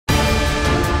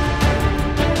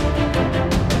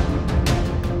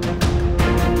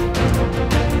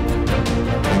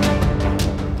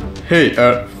Hey,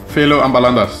 fellow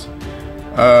Ambalanders.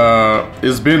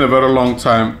 It's been a very long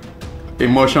time.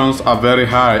 Emotions are very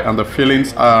high and the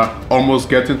feelings are almost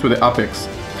getting to the apex.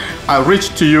 I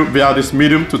reached to you via this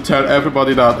medium to tell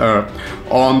everybody that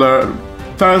on the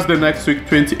Thursday next week,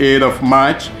 28th of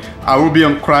March, I will be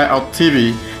on Cry Out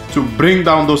TV to bring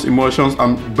down those emotions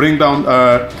and bring down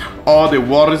all the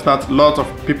worries that lots of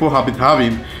people have been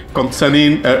having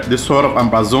concerning the sword of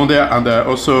Ambazonia and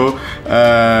also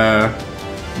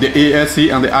the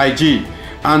ASC and the IG.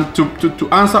 And to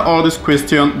answer all these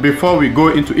questions, before we go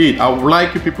into it, I would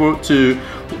like you people to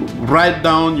write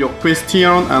down your question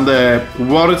and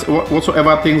worries,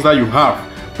 whatsoever things that you have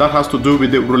that has to do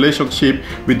with the relationship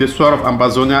with the sword of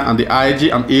Ambazonia and the IG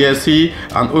and ASC,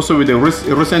 and also with the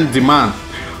recent demand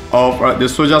of the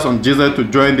soldiers on GZ to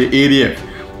join the ADF.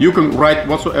 You can write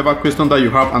whatsoever question that you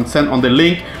have and send on the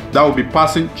link that will be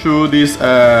passing through this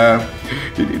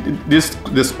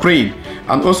the screen.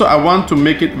 And also I want to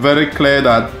make it very clear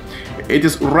that it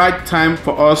is right time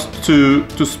for us to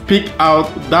speak out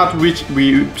that which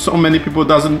so many people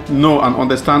doesn't know and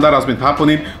understand that has been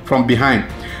happening from behind.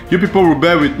 You people will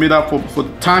bear with me that for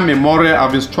time immemorial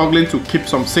I've been struggling to keep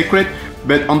some secret,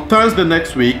 but on Thursday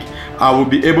next week I will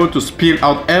be able to spill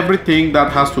out everything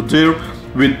that has to do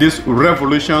with this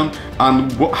revolution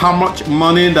and how much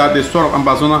money that the sword of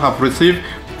Ambazonia have received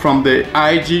from the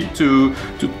IG to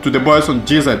the boys on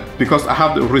GZ, because I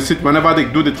have the receipt. Whenever they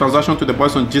do the transaction to the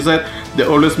boys on GZ, they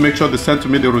always make sure they send to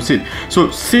me the receipt.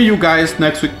 So see you guys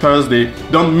next week Thursday.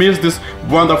 Don't miss this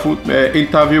wonderful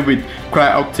interview with Cry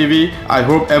Out TV. I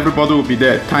hope everybody will be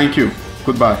there. Thank you.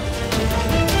 Goodbye.